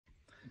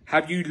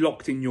have you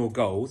locked in your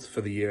goals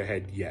for the year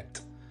ahead yet?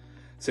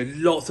 So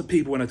lots of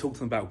people, when I talk to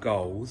them about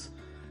goals,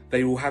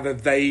 they will have a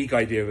vague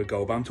idea of a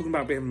goal, but I'm talking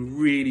about being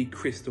really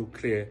crystal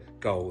clear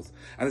goals.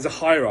 And there's a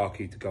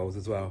hierarchy to goals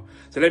as well.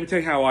 So let me tell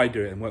you how I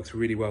do it, and works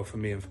really well for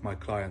me and for my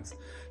clients.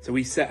 So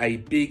we set a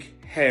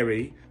big,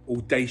 hairy,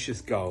 audacious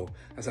goal.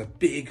 That's a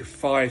big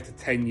 5 to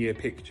 10 year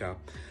picture.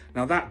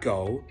 Now that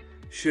goal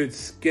should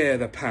scare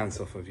the pants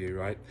off of you,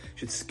 right?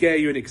 Should scare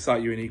you and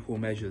excite you in equal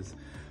measures.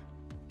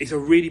 It's a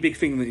really big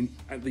thing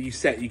that you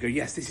set. You go,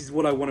 yes, this is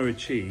what I want to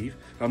achieve.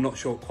 But I'm not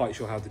quite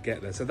sure how to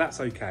get there. So that's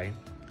okay.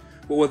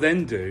 What we'll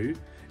then do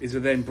is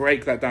we'll then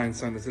break that down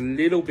so there's a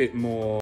little bit more